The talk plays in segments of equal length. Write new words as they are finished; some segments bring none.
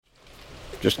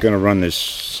Just going to run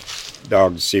this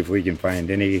dog to see if we can find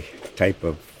any type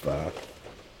of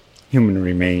human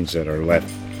remains that are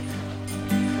left.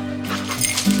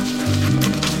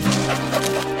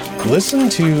 Listen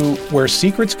to Where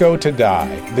Secrets Go to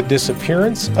Die, The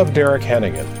Disappearance of Derek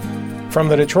Hennigan. From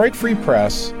the Detroit Free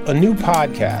Press, a new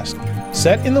podcast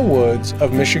set in the woods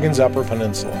of Michigan's Upper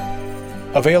Peninsula.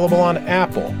 Available on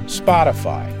Apple,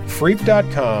 Spotify,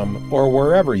 Freep.com, or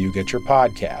wherever you get your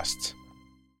podcasts.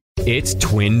 It's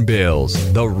Twin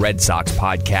Bills, the Red Sox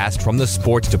podcast from the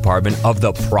sports department of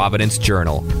the Providence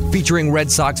Journal, featuring Red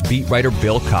Sox beat writer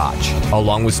Bill Koch,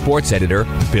 along with sports editor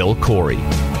Bill Corey.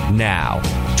 Now,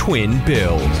 Twin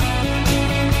Bills.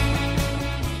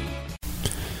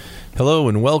 Hello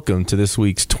and welcome to this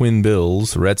week's Twin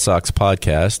Bills Red Sox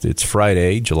podcast. It's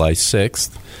Friday, July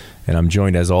 6th, and I'm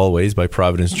joined as always by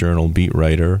Providence Journal beat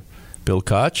writer Bill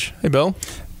Koch. Hey, Bill.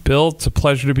 Bill, it's a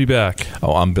pleasure to be back.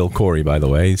 Oh, I'm Bill Corey, by the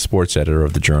way, sports editor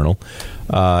of the Journal.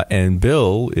 And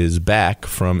Bill is back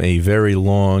from a very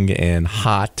long and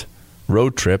hot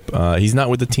road trip. He's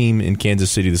not with the team in Kansas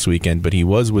City this weekend, but he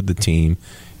was with the team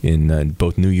in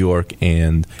both New York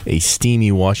and a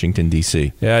steamy Washington,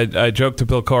 D.C. Yeah, I joked to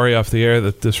Bill Corey off the air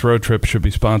that this road trip should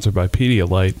be sponsored by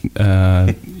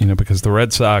Pedialyte, because the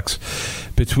Red Sox,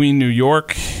 between New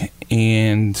York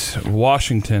and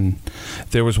Washington,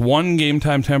 there was one game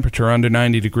time temperature under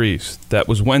 90 degrees. That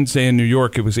was Wednesday in New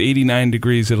York. It was 89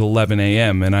 degrees at 11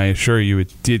 a.m., and I assure you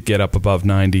it did get up above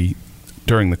 90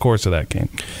 during the course of that game.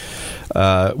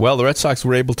 Well, the Red Sox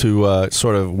were able to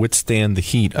sort of withstand the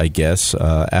heat, I guess.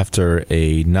 After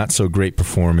a not-so-great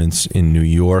performance in New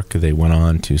York, they went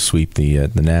on to sweep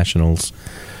the Nationals.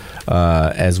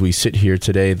 As we sit here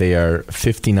today, they are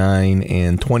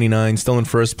 59-29, still in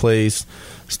first place,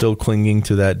 still clinging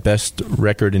to that best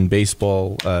record in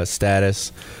baseball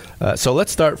status. So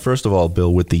let's start, first of all,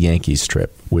 Bill, with the Yankees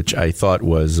trip, which I thought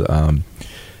was...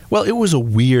 Well, it was a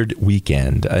weird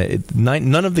weekend.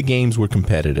 None of the games were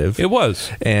competitive. It was.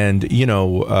 And,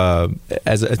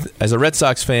 as a Red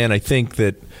Sox fan, I think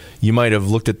that you might have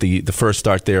looked at the first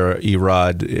start there.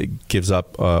 Erod gives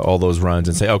up all those runs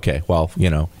and say, okay, well,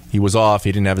 he was off.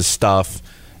 He didn't have his stuff.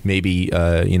 Maybe,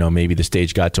 maybe the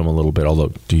stage got to him a little bit,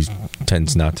 although he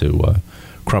tends not to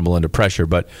crumble under pressure.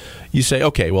 But you say,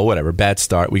 okay, well, whatever, bad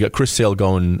start. We got Chris Sale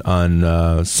going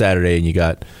on Saturday, and you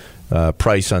got...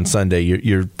 Price on Sunday.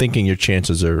 You're thinking your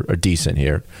chances are decent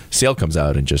here. Sale comes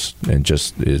out and just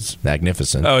is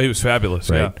magnificent. Oh, he was fabulous,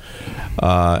 right?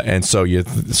 Yeah. And so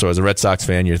as a Red Sox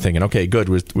fan, you're thinking, okay, good,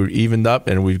 we're evened up,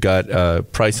 and we've got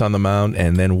Price on the mound.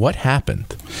 And then what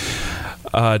happened?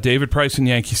 David Price in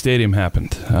Yankee Stadium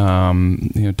happened.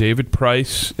 David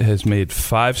Price has made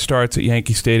 5 starts at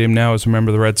Yankee Stadium now as a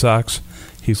member of the Red Sox.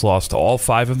 He's lost all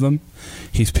 5 of them.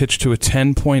 He's pitched to a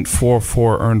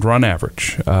 10.44 earned run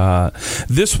average.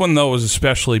 This one, though, was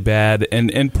especially bad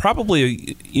and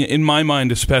probably, in my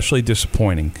mind, especially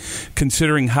disappointing,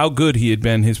 considering how good he had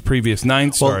been his previous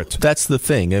 9 starts. Well, that's the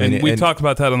thing. We talked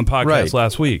about that on the podcast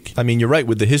last week. I mean, you're right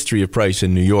with the history of Price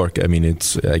in New York. I mean,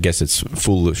 I guess it's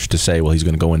foolish to say, well, he's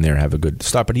going to go in there and have a good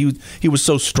start. But he was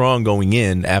so strong going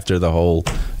in after the whole,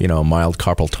 mild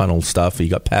carpal tunnel stuff. He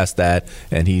got past that,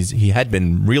 and he had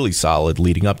been really solid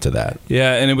leading up to that.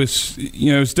 Yeah, and it was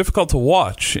difficult to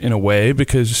watch in a way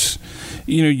because,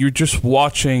 you're just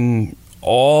watching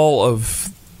all of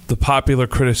the popular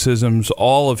criticisms,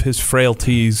 all of his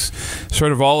frailties,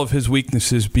 sort of all of his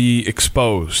weaknesses be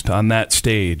exposed on that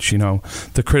stage.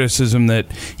 The criticism that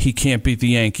he can't beat the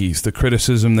Yankees, the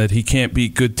criticism that he can't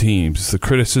beat good teams, the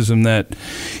criticism that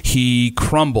he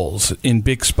crumbles in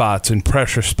big spots and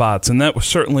pressure spots, and that was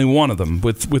certainly one of them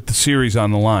with the series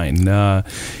on the line. And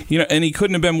he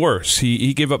couldn't have been worse.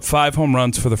 He gave up 5 home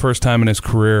runs for the first time in his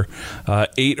career,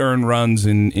 8 earned runs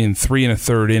in 3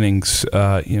 1/3 innings.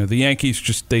 The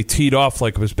Yankees they teed off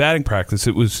like it was batting practice.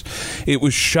 It was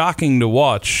shocking to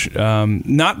watch,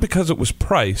 not because it was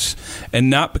Price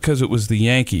and not because it was the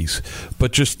Yankees,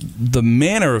 but just the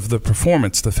manner of the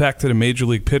performance. The fact that a major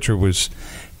league pitcher was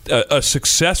a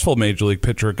successful major league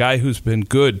pitcher, a guy who's been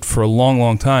good for a long,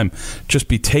 long time, just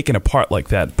be taken apart like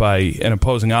that by an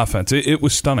opposing offense. It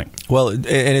was stunning. Well, and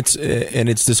it's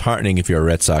disheartening if you're a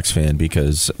Red Sox fan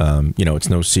because it's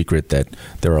no secret that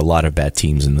there are a lot of bad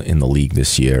teams in the league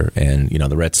this year, and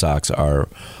the Red Sox are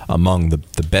among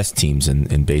the best teams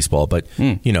in baseball. But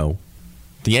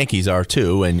the Yankees are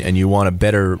too, and you want a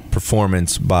better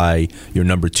performance by your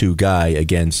number 2 guy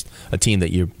against a team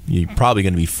that you're probably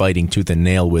going to be fighting tooth and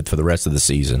nail with for the rest of the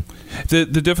season. The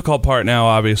difficult part now,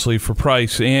 obviously, for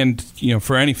Price and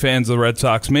for any fans of the Red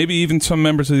Sox, maybe even some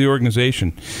members of the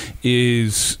organization,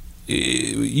 is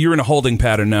you're in a holding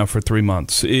pattern now for 3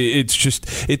 months. It's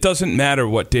just, it doesn't matter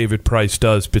what David Price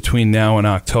does between now and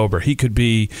October. He could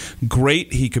be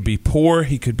great, he could be poor,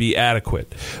 he could be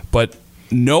adequate, but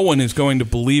no one is going to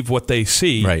believe what they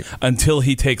see until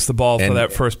he takes the ball for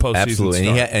that first postseason absolutely.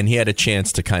 start. And he had a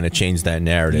chance to kind of change that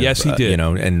narrative. Yes, he did.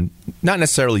 And not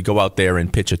necessarily go out there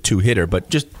and pitch a two-hitter, but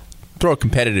just throw a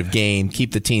competitive game,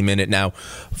 keep the team in it. Now,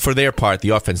 for their part, the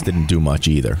offense didn't do much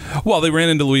either. Well, they ran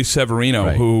into Luis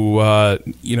Severino, who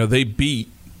they beat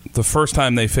the first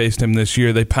time they faced him this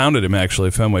year. They pounded him, actually,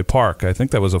 at Fenway Park. I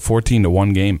think that was a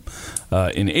 14-1 game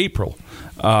in April.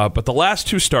 But the last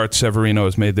two starts Severino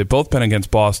has made, they've both been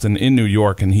against Boston in New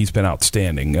York, and he's been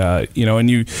outstanding. And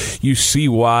you see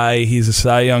why he's a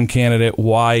Cy Young candidate,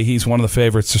 why he's one of the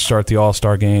favorites to start the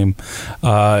All-Star game.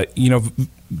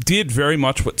 Did very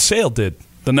much what Sale did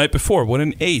the night before, what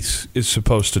an ace is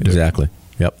supposed to do. Exactly.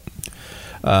 Yep.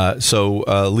 So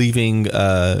leaving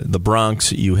the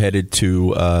Bronx, you headed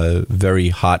to very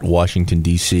hot Washington,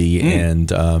 D.C., and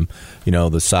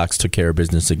the Sox took care of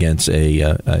business against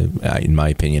in my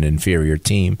opinion, inferior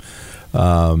team.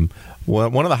 One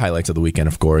of the highlights of the weekend,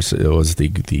 of course, it was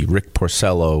the Rick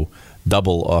Porcello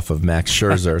double off of Max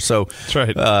Scherzer. So that's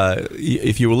right.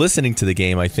 If you were listening to the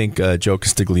game, I think Joe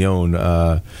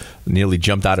Castiglione nearly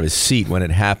jumped out of his seat when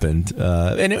it happened,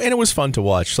 and it was fun to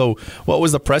watch. So, what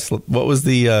was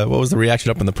the reaction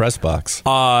up in the press box?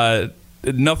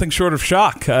 Nothing short of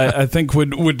shock, I think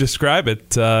would describe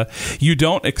it. You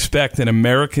don't expect an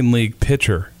American League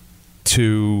pitcher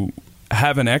to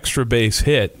have an extra base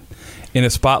hit in a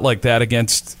spot like that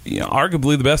against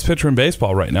arguably the best pitcher in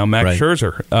baseball right now, Max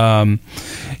Scherzer.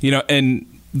 And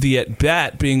the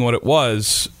at-bat being what it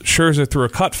was, Scherzer threw a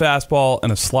cut fastball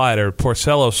and a slider.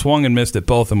 Porcello swung and missed at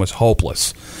both and was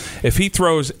hopeless. If he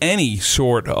throws any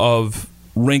sort of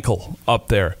wrinkle up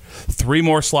there, 3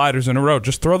 more sliders in a row,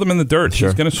 just throw them in the dirt. Sure.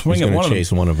 He's going to swing at one of them.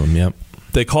 Chase one of them, yep.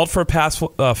 They called for a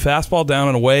fastball down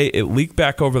and away. It leaked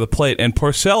back over the plate, and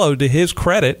Porcello, to his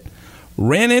credit,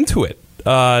 ran into it.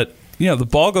 The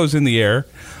ball goes in the air.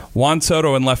 Juan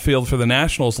Soto in left field for the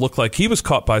Nationals looked like he was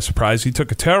caught by surprise. He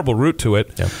took a terrible route to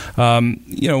it. Yep.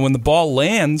 When the ball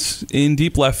lands in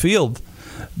deep left field,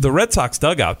 the Red Sox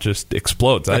dugout just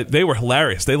explodes. They were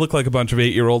hilarious. They looked like a bunch of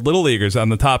 8-year-old little leaguers on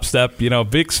the top step.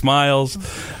 Big smiles.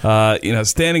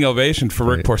 Standing ovation for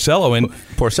Rick Porcello. And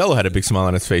Porcello had a big smile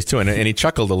on his face too, and he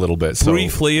chuckled a little bit. So,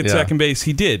 briefly at second base,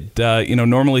 he did.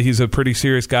 Normally he's a pretty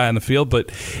serious guy on the field, but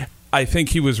I think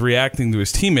he was reacting to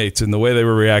his teammates in the way they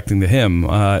were reacting to him.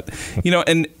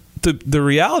 And the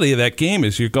reality of that game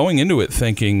is you're going into it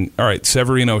thinking, all right,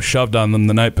 Severino shoved on them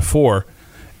the night before,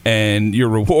 and your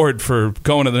reward for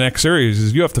going to the next series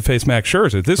is you have to face Max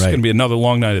Scherzer. This is going to be another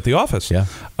long night at the office. Yeah.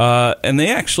 And they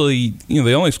actually,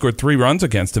 they only scored 3 runs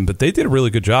against him, but they did a really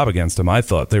good job against him, I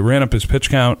thought. They ran up his pitch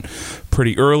count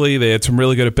pretty early. They had some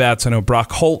really good at-bats. I know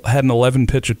Brock Holt had an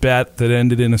 11-pitch at-bat that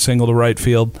ended in a single to right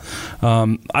field.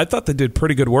 I thought they did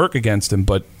pretty good work against him,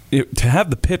 but to have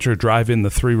the pitcher drive in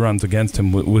the 3 runs against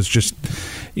him was just,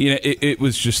 it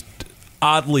was just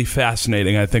oddly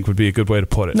fascinating, I think would be a good way to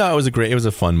put it. No, it was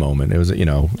a fun moment. It was,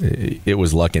 it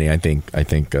was lucky. I think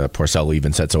Porcello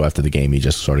even said so after the game. He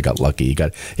just sort of got lucky. He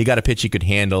got a pitch he could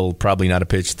handle, probably not a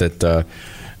pitch that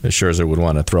Scherzer would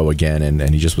want to throw again, and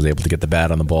he just was able to get the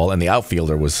bat on the ball. And the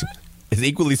outfielder was as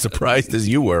equally surprised as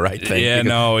you were, I think. Yeah,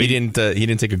 no, he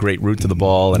didn't take a great route to the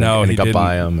ball, and it got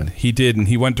by him. He did, and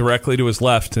he went directly to his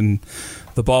left, and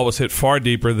the ball was hit far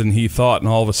deeper than he thought, and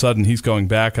all of a sudden he's going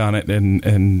back on it,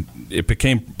 and it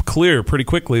became clear pretty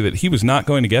quickly that he was not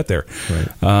going to get there. Right.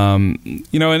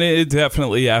 And it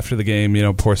definitely, after the game,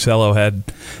 Porcello had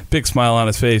a big smile on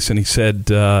his face, and he said,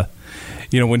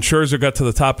 when Scherzer got to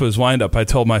the top of his windup, I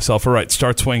told myself, all right,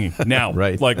 start swinging now.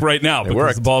 Right now,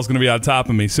 because the ball's going to be on top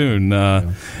of me soon.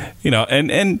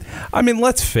 And I mean,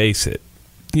 let's face it.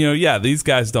 These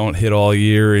guys don't hit all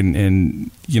year,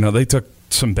 and they took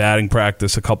some batting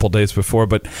practice a couple days before,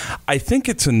 but I think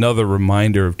it's another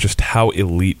reminder of just how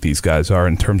elite these guys are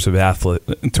in terms of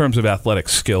athletic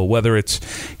skill, whether it's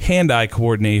hand-eye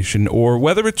coordination or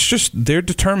whether it's just their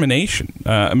determination.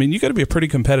 You got to be a pretty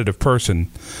competitive person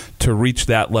to reach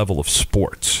that level of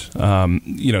sports.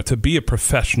 To be a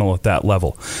professional at that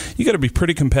level, you got to be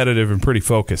pretty competitive and pretty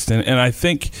focused. And I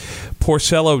think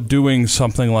Porcello doing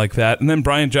something like that, and then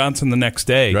Brian Johnson the next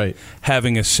day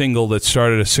having a single that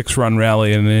started a 6-run rally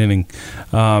in an inning.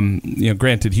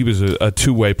 Granted, he was a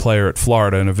two-way player at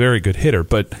Florida and a very good hitter,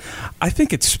 but I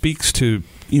think it speaks to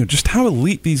just how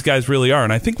elite these guys really are.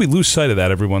 And I think we lose sight of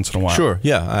that every once in a while. Sure,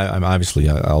 yeah. I'm obviously,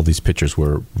 all these pitchers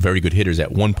were very good hitters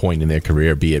at one point in their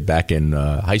career, be it back in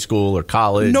high school or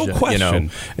college. No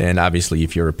question. And obviously,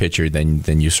 if you're a pitcher,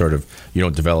 then you sort of you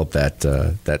don't develop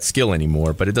that skill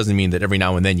anymore. But it doesn't mean that every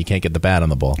now and then you can't get the bat on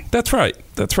the ball. That's right.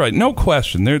 No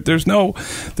question. There's no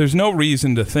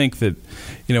reason to think that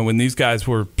when these guys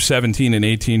were 17 and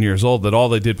 18 years old that all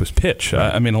they did was pitch.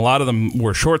 Right. I mean, a lot of them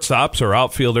were shortstops or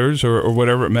outfielders or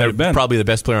whatever it may have been. Probably the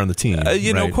best player on the team.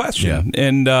 No question. Yeah.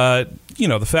 And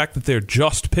the fact that they're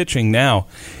just pitching now,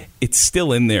 it's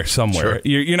still in there somewhere. Sure.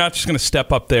 You're not just going to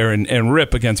step up there and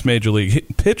rip against major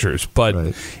league pitchers,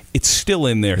 but it's still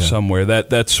in there somewhere.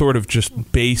 That sort of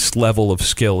just base level of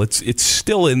skill. It's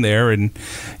still in there, and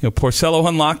Porcello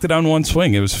unlocked it on one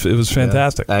swing. It was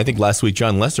fantastic. Yeah. I think last week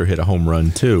John Lester hit a home run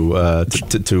too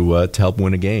to help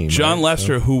win a game. John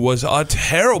Lester, who was a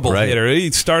terrible hitter,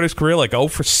 he started his career like 0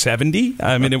 for 70.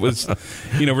 I mean, it was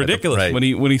ridiculous. Right.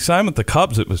 When he signed with the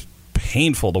Cubs, it was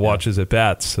painful to watch his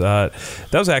at-bats. That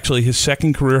was actually his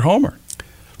second career homer.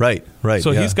 Right.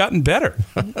 So he's gotten better.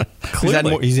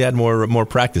 He's had more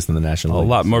practice in the National League. A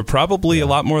lot more, probably a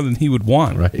lot more than he would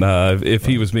want, if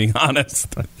he was being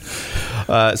honest.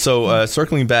 So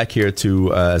circling back here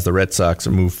to as the Red Sox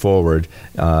move forward,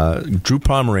 Drew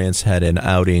Pomeranz had an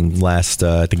outing last,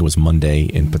 I think it was Monday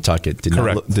in Pawtucket.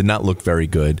 Did not look very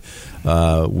good.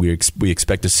 We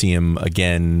expect to see him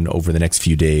again over the next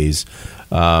few days.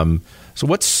 So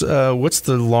what's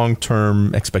the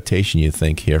long-term expectation, you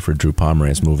think, here for Drew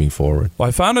Pomeranz moving forward? Well,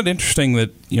 I found it interesting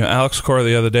that Alex Cora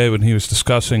the other day, when he was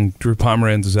discussing Drew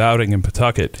Pomeranz's outing in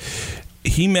Pawtucket,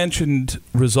 he mentioned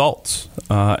results.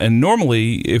 And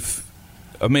normally, if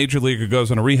a major leaguer goes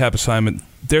on a rehab assignment,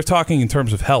 they're talking in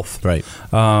terms of health. Right.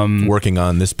 Working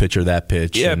on this pitch or that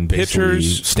pitch. Yeah, and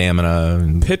pitchers,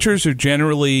 stamina. Pitchers are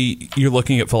generally, you're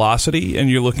looking at velocity and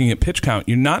you're looking at pitch count.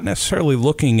 You're not necessarily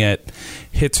looking at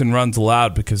hits and runs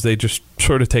allowed, because they just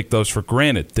sort of take those for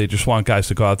granted. They just want guys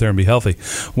to go out there and be healthy.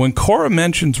 When Cora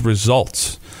mentions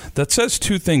results, that says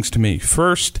two things to me.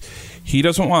 First, he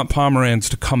doesn't want Pomeranz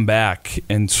to come back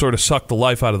and sort of suck the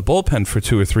life out of the bullpen for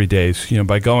 2 or 3 days,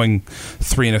 by going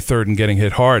 3 1/3 and getting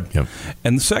hit hard. Yep.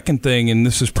 And the second thing, and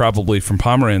this is probably from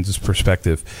Pomeranz's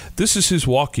perspective, this is his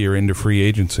walk year into free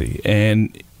agency.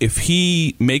 And if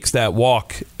he makes that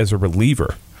walk as a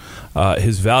reliever,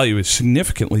 his value is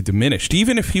significantly diminished.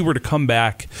 Even if he were to come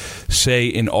back, say,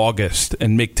 in August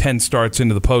and make 10 starts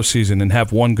into the postseason and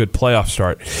have one good playoff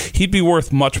start, he'd be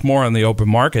worth much more on the open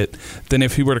market than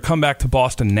if he were to come back to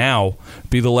Boston now,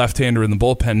 be the left-hander in the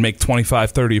bullpen, make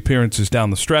 25, 30 appearances down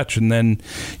the stretch, and then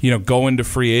go into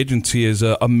free agency as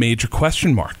a major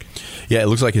question mark. Yeah, it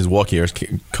looks like his walk year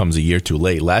comes a year too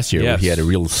late. Last year, he had a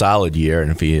real solid year,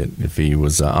 and if he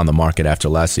was on the market after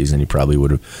last season, he probably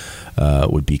would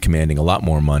be commanding a lot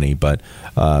more money. But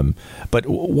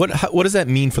what does that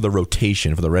mean for the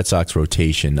rotation, for the Red Sox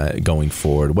rotation going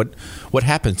forward? What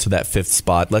happens to that fifth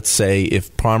spot? Let's say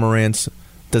if Pomeranz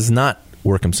does not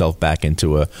work himself back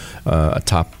into a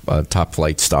top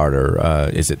flight starter,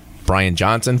 is it Brian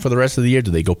Johnson for the rest of the year?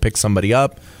 Do they go pick somebody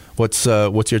up? What's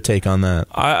your take on that?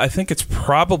 I think it's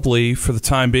probably, for the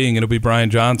time being, it'll be Brian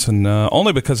Johnson,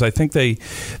 only because I think they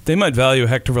might value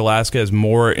Hector Velasquez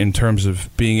more in terms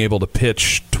of being able to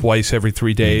pitch twice every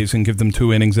 3 days and give them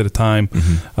 2 innings at a time.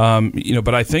 Mm-hmm.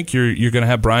 But I think you're going to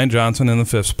have Brian Johnson in the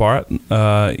fifth spot.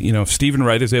 If Stephen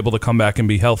Wright is able to come back and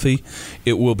be healthy,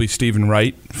 it will be Stephen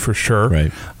Wright for sure.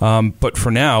 Right. But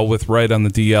for now, with Wright on the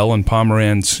DL and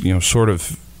Pomeranz, sort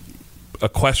of a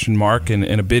question mark and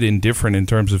a bit indifferent in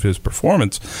terms of his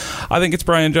performance, I think it's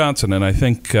Brian Johnson. And I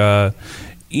think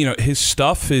his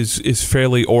stuff is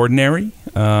fairly ordinary.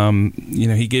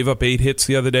 He gave up 8 hits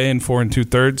the other day in 4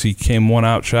 2/3. He came 1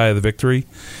 out shy of the victory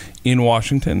in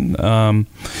Washington.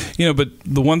 But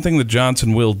the one thing that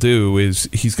Johnson will do is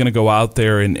he's going to go out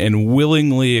there and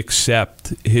willingly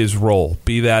accept his role,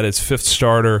 be that as fifth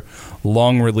starter,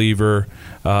 long reliever,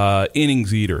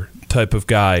 innings eater type of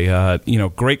guy.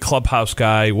 Great clubhouse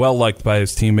guy, well liked by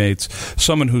his teammates,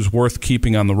 someone who's worth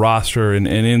keeping on the roster and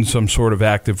in some sort of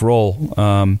active role.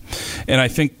 And I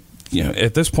think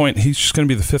at this point, he's just going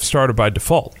to be the fifth starter by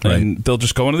default. Right. And they'll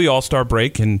just go into the All-Star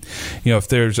break, and if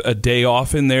there's a day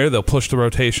off in there, they'll push the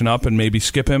rotation up and maybe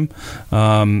skip him.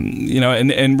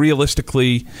 And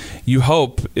realistically, you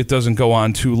hope it doesn't go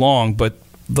on too long, but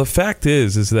the fact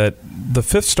is that the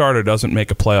fifth starter doesn't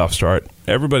make a playoff start.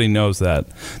 Everybody knows that.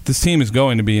 This team is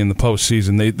going to be in the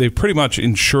postseason. They pretty much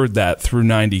ensured that through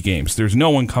 90 games. There's no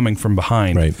one coming from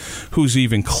behind who's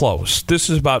even close. This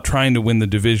is about trying to win the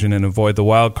division and avoid the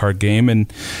wild card game,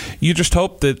 and you just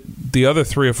hope that the other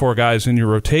 3 or 4 guys in your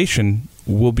rotation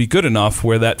will be good enough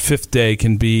where that fifth day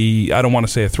can be, I don't want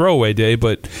to say a throwaway day,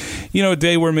 but a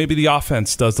day where maybe the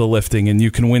offense does the lifting and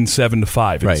you can win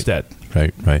 7-5 instead.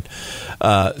 Right.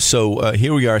 So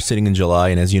here we are sitting in July,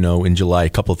 and as you know, in July, a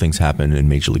couple of things happen in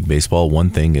Major League Baseball. One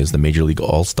thing is the Major League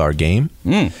All-Star Game.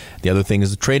 The other thing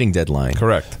is the trading deadline.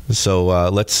 Correct. So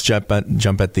let's jump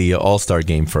at the All-Star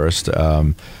Game first.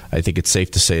 I think it's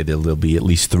safe to say there'll be at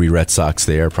least 3 Red Sox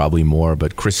there, probably more,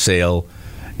 but Chris Sale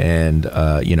and,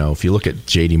 if you look at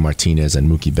J.D. Martinez and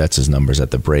Mookie Betts' numbers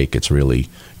at the break, it's really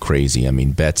crazy. I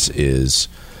mean, Betts has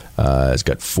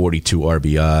got 42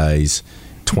 RBIs,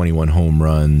 21 home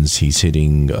runs. He's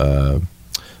hitting, I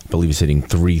believe he's hitting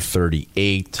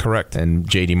 338. Correct. And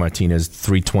J.D. Martinez,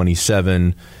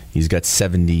 327. He's got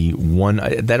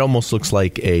 71. That almost looks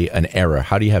like an error.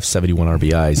 How do you have 71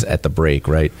 RBIs at the break,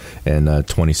 right? And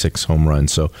 26 home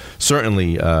runs. So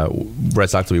certainly Red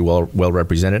Sox will be well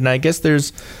represented. And I guess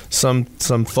there's some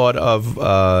thought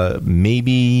of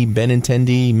maybe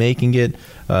Benintendi making it.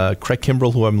 Craig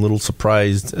Kimbrell, who I'm a little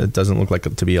surprised, doesn't look like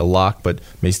to be a lock, but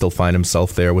may still find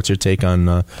himself there. What's your take on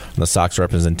the Sox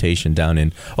representation down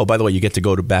in? Oh, by the way, you get to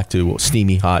go back to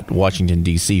steamy hot Washington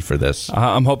D.C. for this.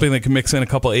 I'm hoping they can mix in a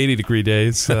couple 80-degree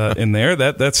days in there.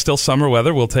 That's still summer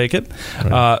weather. We'll take it.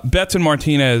 Right. Betts and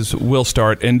Martinez will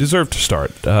start and deserve to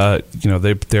start.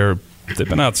 They've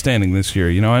been outstanding this year.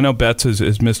 I know Betts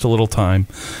has missed a little time,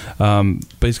 but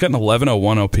he's got an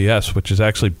 11.01 OPS, which is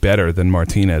actually better than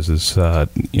Martinez's. And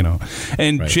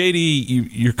right. JD,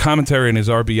 your commentary on his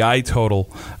RBI total,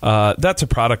 that's a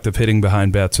product of hitting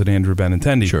behind Betts and Andrew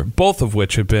Benintendi, sure. Both of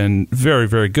which have been very,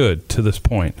 very good to this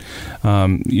point.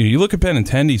 You look at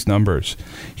Benintendi's numbers;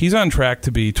 he's on track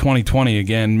to be 20-20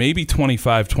 again, maybe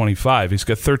 25-25. He's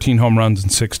got 13 home runs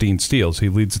and 16 steals. He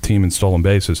leads the team in stolen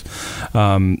bases.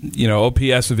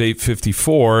 OPS of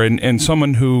 854, and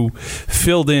someone who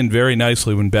filled in very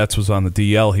nicely when Betts was on the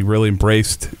DL. He really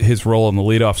embraced his role in the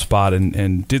leadoff spot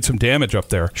and did some damage up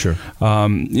there. Sure.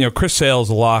 Chris Sale is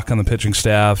a lock on the pitching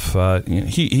staff.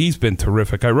 He's been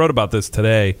terrific. I wrote about this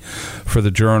today for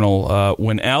the Journal.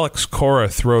 When Alex Cora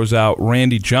throws out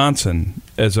Randy Johnson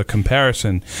as a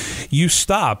comparison, you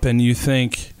stop and you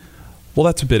think, well,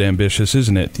 that's a bit ambitious,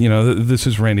 isn't it? This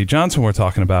is Randy Johnson we're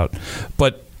talking about.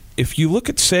 But if you look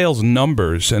at Sale's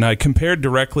numbers, and I compared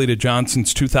directly to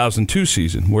Johnson's 2002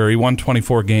 season, where he won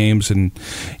 24 games, and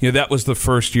that was the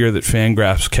first year that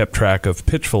Fangraphs kept track of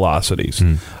pitch velocities.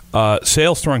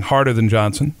 Sale's throwing harder than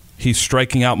Johnson. He's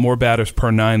striking out more batters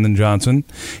per 9 than Johnson.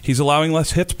 He's allowing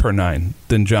less hits per 9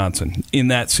 than Johnson in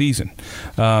that season.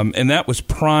 And that was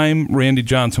prime Randy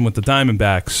Johnson with the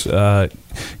Diamondbacks.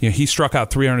 He struck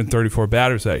out 334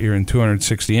 batters that year in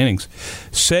 260 innings.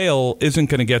 Sale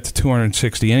isn't going to get to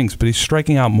 260 innings, but he's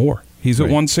striking out more. He's at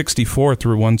 164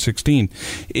 through 116.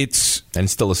 And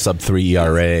still a sub-3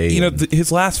 ERA.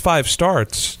 His last 5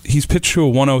 starts, he's pitched to a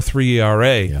 103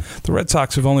 ERA. Yeah. The Red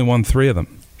Sox have only won 3 of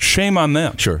them. Shame on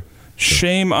them. Sure.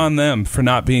 Shame on them for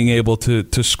not being able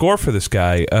to score for this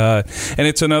guy. And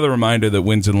it's another reminder that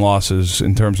wins and losses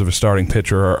in terms of a starting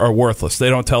pitcher are worthless.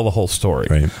 They don't tell the whole story.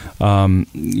 Right.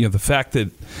 The fact that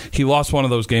he lost one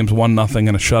of those games 1-0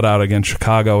 in a shutout against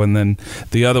Chicago, and then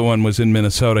the other one was in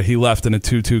Minnesota. He left in a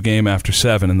 2-2 game after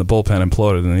 7, and the bullpen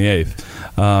imploded in the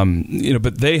 8th.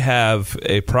 But they have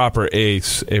a proper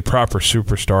ace, a proper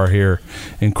superstar here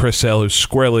in Chris Sale, who's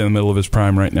squarely in the middle of his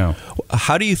prime right now.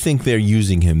 How do you think they're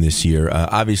using him this year?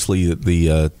 Obviously,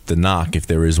 the knock, if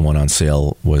there is one on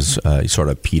Sale, was he sort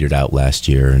of petered out last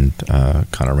year and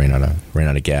kind of ran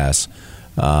out of gas.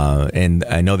 And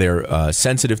I know they're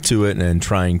sensitive to it and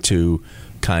trying to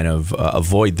kind of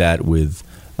avoid that with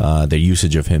their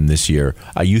usage of him this year.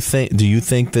 Do you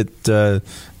think that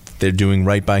they're doing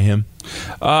right by him?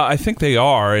 I think they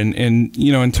are, and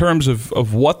in terms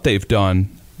of what they've done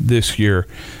this year,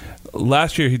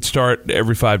 last year he'd start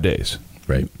every 5 days.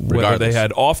 Right. Whether they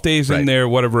had off days in there,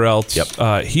 whatever else,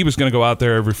 he was going to go out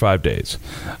there every 5 days.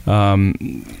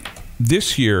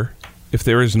 This year, if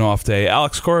there is an off day,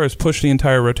 Alex Cora has pushed the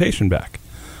entire rotation back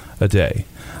a day.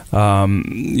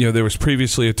 There was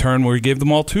previously a turn where he gave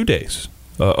them all 2 days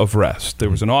of rest. There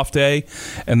was an off day,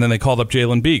 and then they called up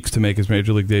Jalen Beeks to make his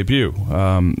Major League debut,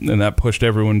 and that pushed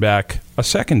everyone back a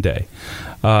second day.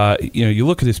 You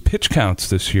look at his pitch counts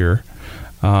this year.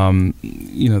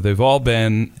 They've all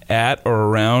been at or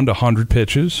around 100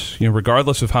 pitches,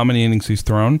 regardless of how many innings he's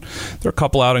thrown. There are a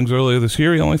couple outings earlier this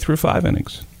year. He only threw 5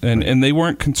 innings, and they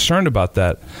weren't concerned about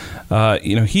that.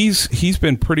 He's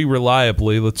been pretty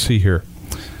reliably. Let's see here.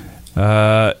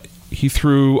 He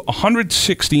threw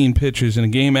 116 pitches in a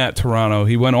game at Toronto.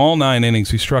 He went all 9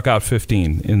 innings. He struck out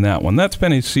 15 in that one. That's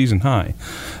been his season high.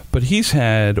 But he's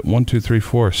had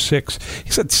 6.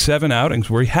 He's had 7 outings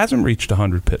where he hasn't reached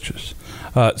 100 pitches.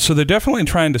 So they're definitely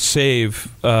trying to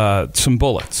save some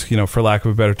bullets, for lack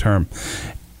of a better term,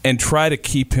 and try to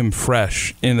keep him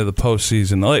fresh into the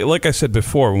postseason. Like I said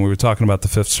before when we were talking about the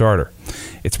 5th starter,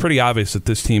 it's pretty obvious that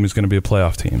this team is going to be a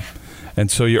playoff team. And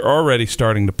so you're already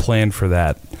starting to plan for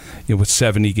that with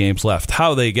 70 games left.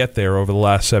 How they get there over the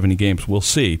last 70 games, we'll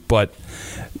see. But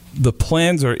the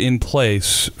plans are in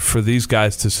place for these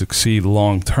guys to succeed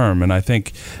long term, and I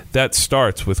think that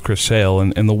starts with Chris Sale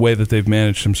and the way that they've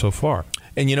managed him so far.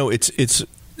 And it's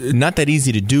not that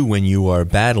easy to do when you are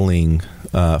battling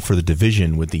for the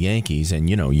division with the Yankees, and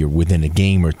you're within a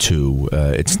game or two.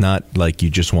 It's not like you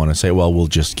just want to say, well, we'll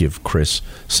just give Chris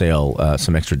Sale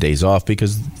some extra days off,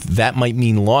 because that might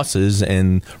mean losses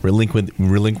and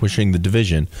relinquishing the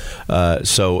division.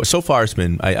 So far it's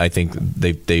been, I think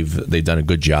they've done a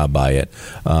good job by it,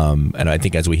 and I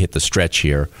think as we hit the stretch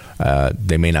here,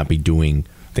 they may not be giving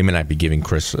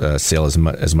Chris Sale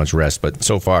as much rest, but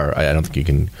so far I don't think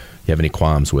you have any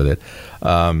qualms with it.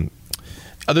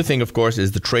 Other thing, of course,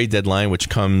 is the trade deadline, which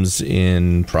comes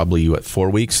in probably 4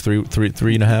 weeks, three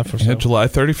and a half or so. Yeah, July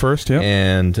 31st, yeah.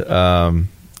 And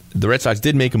the Red Sox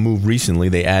did make a move recently.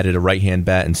 They added a right-hand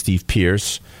bat in Steve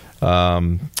Pearce.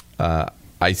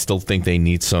 I still think they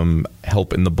need some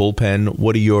help in the bullpen.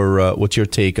 What's your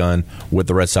take on what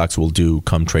the Red Sox will do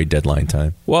come trade deadline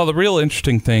time? Well, the real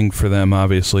interesting thing for them,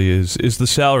 obviously, is the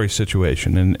salary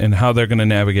situation and how they're going to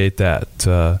navigate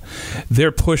that.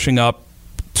 They're pushing up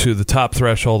to the top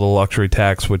threshold of the luxury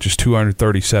tax, which is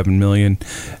 $237 million.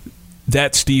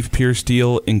 That Steve Pearce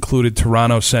deal included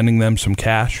Toronto sending them some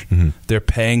cash. Mm-hmm. They're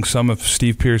paying some of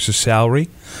Steve Pearce's salary,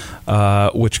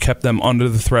 which kept them under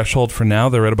the threshold for now.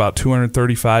 They're at about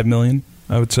 $235 million,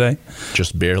 I would say.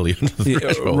 Just barely under the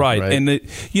threshold. Right. And,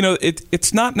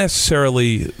 it's not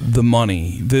necessarily the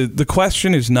money. The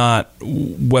question is not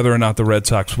whether or not the Red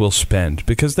Sox will spend,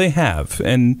 because they have,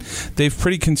 and they've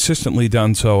pretty consistently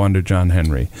done so under John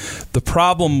Henry. The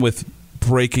problem with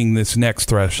breaking this next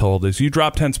threshold is you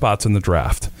drop 10 spots in the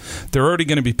draft. They're already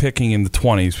going to be picking in the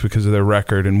 20s because of their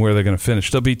record and where they're going to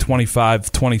finish. They'll be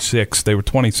 25, 26. They were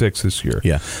 26 this year.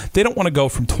 Yeah. They don't want to go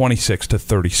from 26 to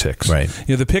 36. Right.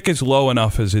 The pick is low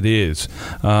enough as it is.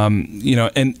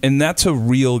 And that's a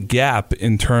real gap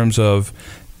in terms of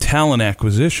talent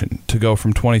acquisition to go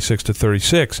from 26 to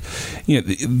 36.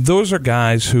 Those are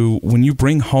guys who, when you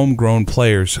bring homegrown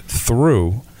players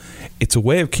through, it's a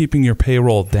way of keeping your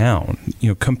payroll down.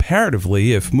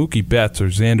 Comparatively, if Mookie Betts or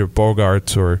Xander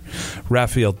Bogaerts or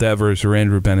Rafael Devers or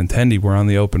Andrew Benintendi were on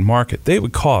the open market, they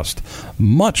would cost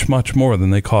much, much more than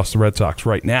they cost the Red Sox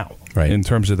right now, right, in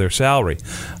terms of their salary.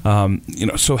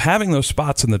 So having those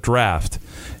spots in the draft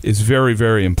is very,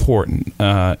 very important.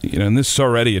 And this is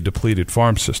already a depleted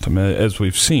farm system, as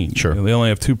we've seen. Sure. They only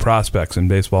have 2 prospects in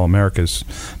Baseball America's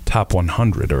top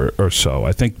 100 or so.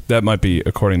 I think that might be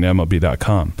according to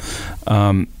MLB.com.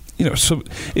 So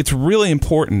it's really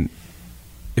important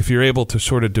if you're able to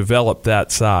sort of develop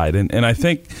that side. And I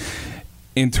think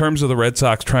in terms of the Red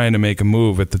Sox trying to make a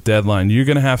move at the deadline, you're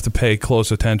going to have to pay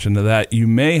close attention to that. You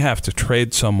may have to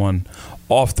trade someone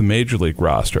off the Major League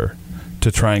roster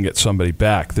to try and get somebody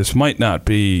back. This might not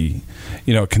be,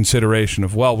 a consideration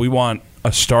of, well, we want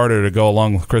a starter to go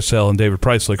along with Chris Sale and David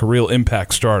Price, like a real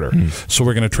impact starter. So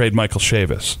we're going to trade Michael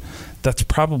Chavis. That's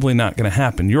probably not going to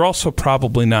happen. You're also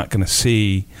probably not going to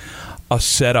see a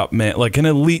setup man, like an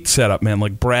elite setup man,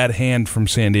 like Brad Hand from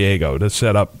San Diego to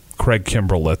set up Craig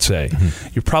Kimbrell, let's say. Mm-hmm.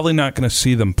 You're probably not going to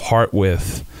see them part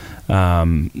with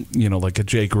like a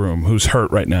Jake Groom, who's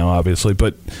hurt right now, obviously,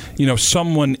 but,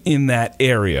 someone in that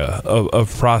area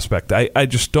of prospect. I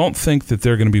just don't think that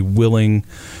they're going to be willing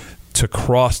to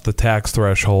cross the tax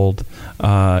threshold,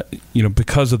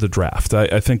 because of the draft.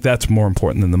 I think that's more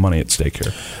important than the money at stake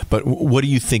here. But what do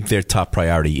you think their top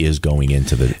priority is going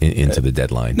into the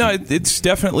deadline? No, it's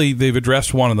definitely, they've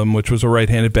addressed one of them, which was a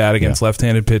right-handed bat against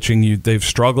left-handed pitching. They've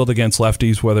struggled against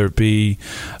lefties, whether it be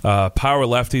power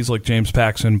lefties like James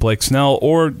Paxton, Blake Snell,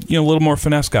 or a little more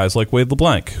finesse guys like Wade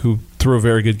LeBlanc, who threw a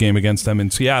very good game against them in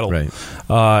Seattle.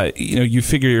 Right. You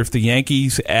figure if the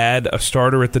Yankees add a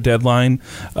starter at the deadline,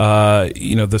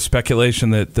 the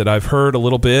speculation that I've heard a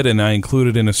little bit, and I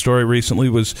included in a story recently,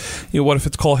 was, what if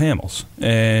it's Cole Hamels?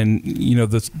 And,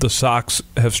 the Sox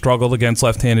have struggled against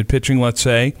left-handed pitching, let's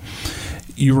say.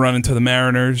 You run into the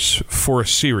Mariners for a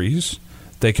series.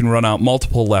 They can run out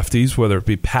multiple lefties, whether it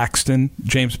be Paxton,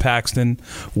 James Paxton,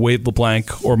 Wade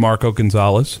LeBlanc, or Marco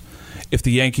Gonzalez. If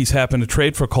the Yankees happen to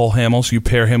trade for Cole Hamels, you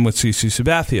pair him with CeCe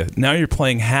Sabathia. Now you're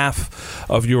playing half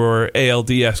of your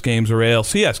ALDS games or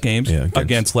ALCS games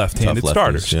against left-handed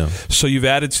starters. Yeah. So you've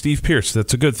added Steve Pearce.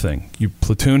 That's a good thing. You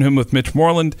platoon him with Mitch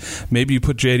Moreland. Maybe you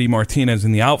put J.D. Martinez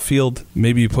in the outfield.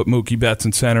 Maybe you put Mookie Betts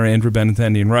in center, Andrew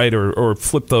Benintendi in right, or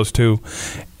flip those two,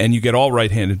 and you get all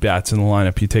right-handed bats in the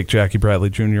lineup. You take Jackie Bradley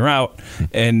Jr. out,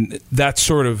 and that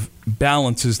sort of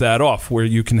balances that off where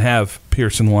you can have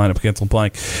Pearce in the lineup against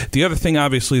LeBlanc. The other thing,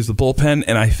 obviously, is the bullpen,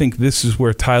 and I think this is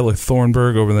where Tyler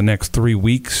Thornburg over the next 3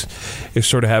 weeks is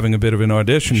sort of having a bit of an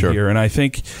audition here. And I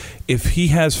think if he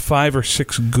has 5 or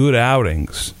 6 good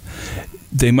outings,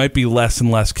 they might be less and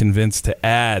less convinced to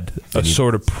add a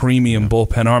sort of premium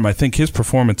bullpen arm. I think his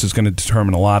performance is going to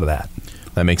determine a lot of that.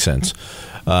 That makes sense.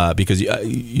 Because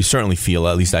you certainly feel,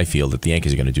 at least I feel, that the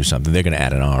Yankees are going to do something. They're going to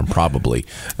add an arm, probably.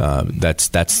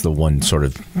 That's the one sort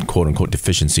of quote-unquote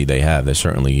deficiency they have. They're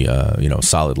certainly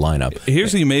solid lineup.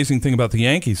 Here's the amazing thing about the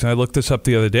Yankees. I looked this up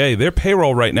the other day. Their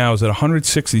payroll right now is at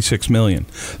 $166 million.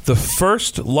 The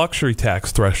first luxury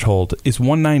tax threshold is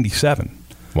 $197.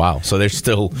 Wow! So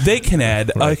they can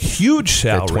add a huge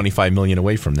salary. They're $25 million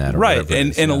away from that, right?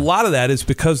 And a lot of that is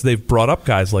because they've brought up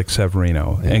guys like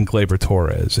Severino and Gleyber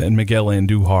Torres and Miguel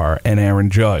Andujar and Aaron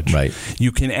Judge. Right.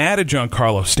 You can add a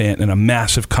Giancarlo Stanton and a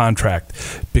massive contract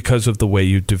because of the way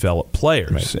you develop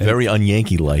players. Right. Very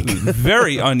un-Yankee-like.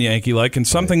 Very un-Yankee-like, and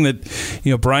something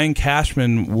that Brian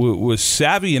Cashman was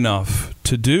savvy enough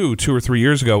to do 2 or 3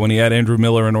 years ago when he had Andrew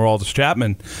Miller and Aroldis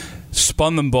Chapman.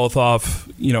 Spun them both off,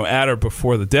 at or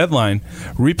before the deadline,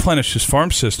 replenished his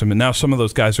farm system, and now some of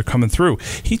those guys are coming through.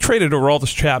 He traded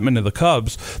Aroldis Chapman to the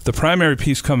Cubs. The primary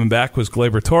piece coming back was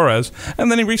Gleyber Torres, and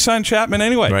then he re-signed Chapman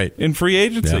anyway in free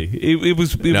agency. Yeah. It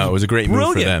was a great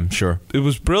move for them, sure. It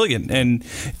was brilliant, and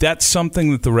that's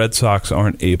something that the Red Sox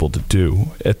aren't able to do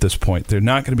at this point. They're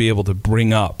not going to be able to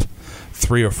bring up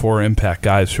 3 or 4 impact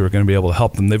guys who are going to be able to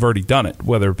help them. They've already done it,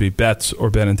 whether it be Betts or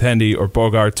Benintendi or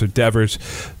Bogarts or Devers.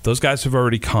 Those guys have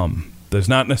already come. There's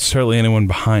not necessarily anyone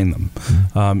behind them.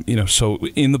 So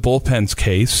in the bullpen's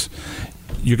case,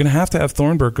 you're going to have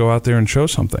Thornburg go out there and show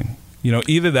something.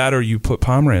 Either that or you put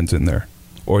Pomeranz in there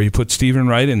or you put Stephen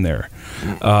Wright in there.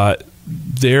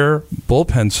 Their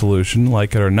bullpen solution,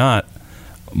 like it or not,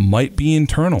 might be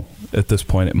internal at this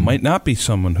point. It might not be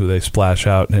someone who they splash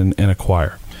out and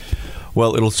acquire.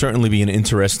 Well, it'll certainly be an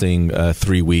interesting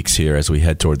 3 weeks here as we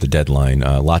head toward the deadline.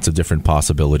 Lots of different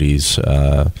possibilities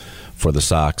for the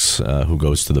Sox, who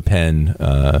goes to the pen,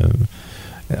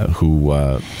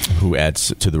 who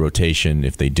adds to the rotation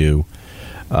if they do,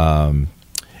 and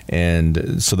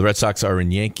so the Red Sox are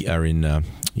in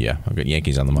I've got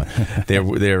Yankees on the mind.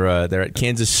 They're at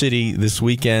Kansas City this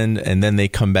weekend, and then they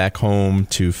come back home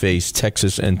to face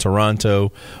Texas and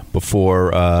Toronto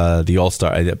before the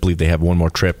All-Star. I believe they have one more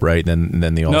trip, right?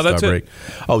 Then the All-Star break.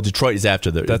 Oh, Detroit is after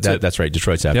the. That's right.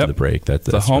 Detroit's after the break. That's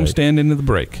the homestand into the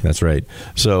break. That's right.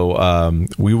 So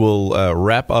we will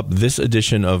wrap up this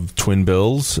edition of Twin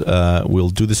Bills. We'll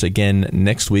do this again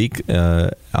next week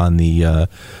on the.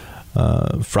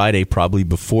 Friday, probably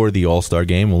before the All-Star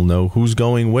Game. We'll know who's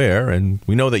going where, and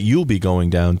we know that you'll be going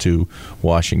down to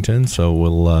Washington, so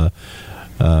we'll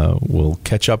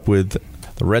catch up with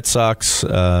the Red Sox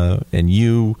and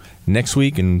you next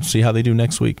week and see how they do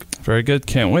next week. Very good.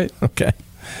 Can't wait. Okay.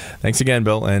 Thanks again,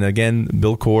 Bill. And again,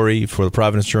 Bill Corey for the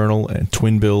Providence Journal and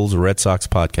Twin Bills Red Sox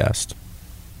podcast.